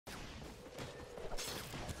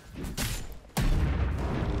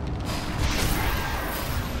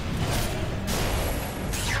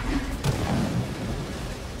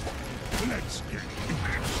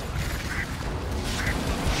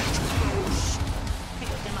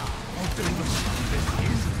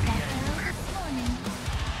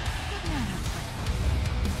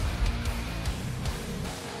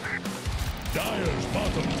Dire's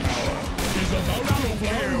bottom tower is about to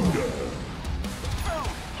flounder.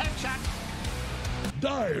 Headshot.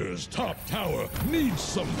 Dire's top tower needs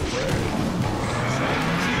some friends.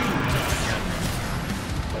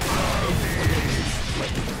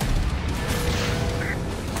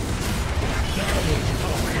 Dire's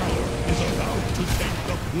top tower is about to take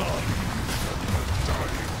the blood.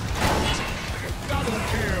 Double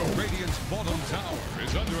kill. Radiant's bottom tower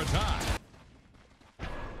is under attack.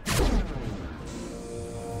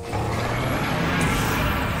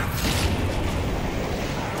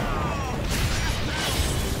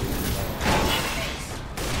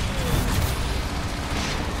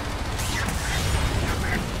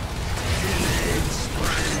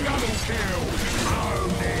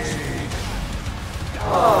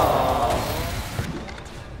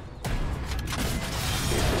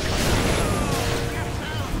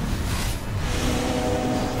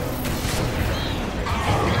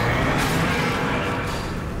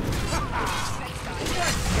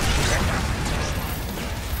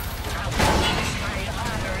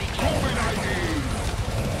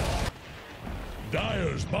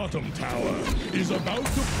 Dire's bottom tower is about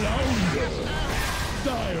to flounder.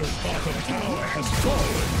 Dire's bottom tower has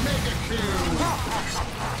fallen. Mega kill.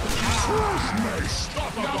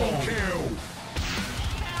 Double kill.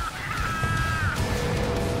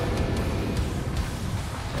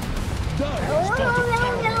 Dire's No, bottom no,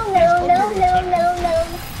 tower no, is no, under no, attack. no, no, no.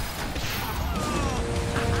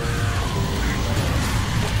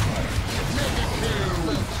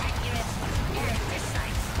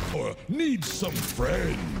 Or needs some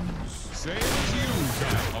friends. Same as you,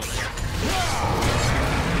 Dial.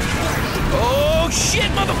 Oh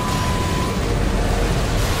shit, mother!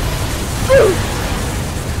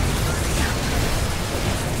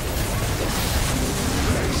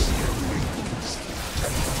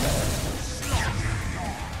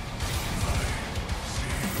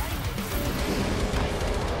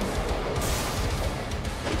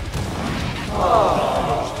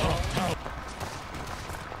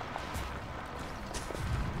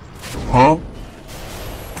 Huh?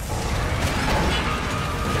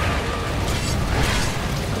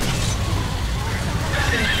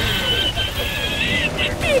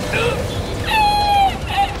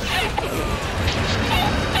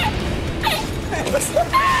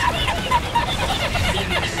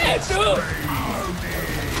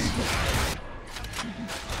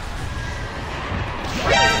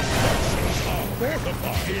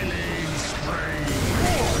 Killing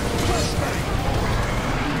spree.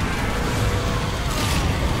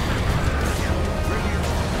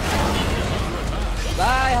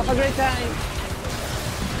 Bye, have a great time.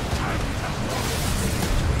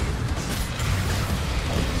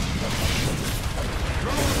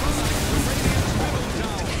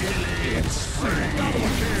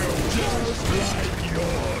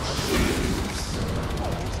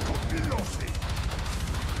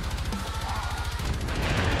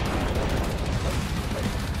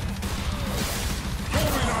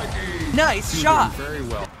 Nice shot. Very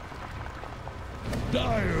well.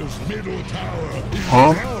 Dire's middle tower is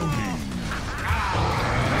Huh? drowning.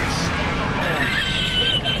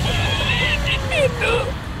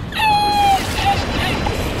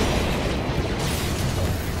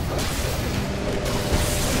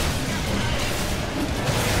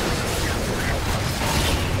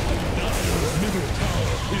 Dire's middle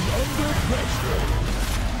tower is under pressure.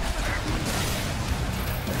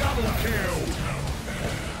 Double kill.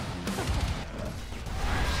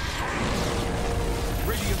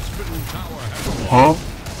 Radiant's middle tower has Huh?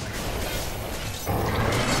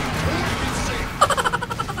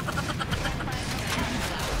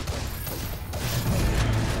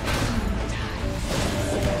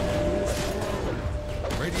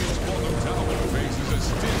 Radiant's bottom tower faces a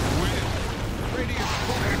stiff wind. Radiant's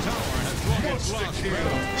bottom tower has lost its last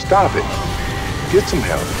battle. Stop it. Get some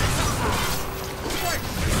help.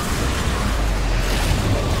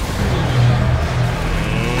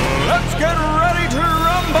 Let's get ready to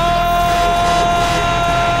rumble!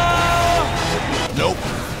 Nope.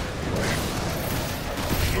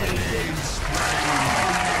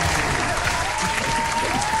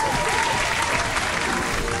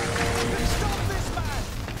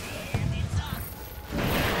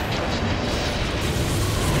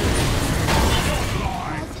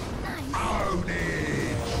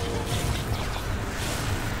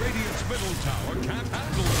 Radiant's middle tower can't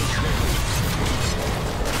handle this damage.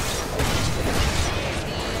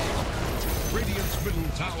 Radiant's middle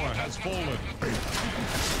tower has fallen.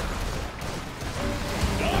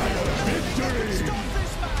 Dire's victory!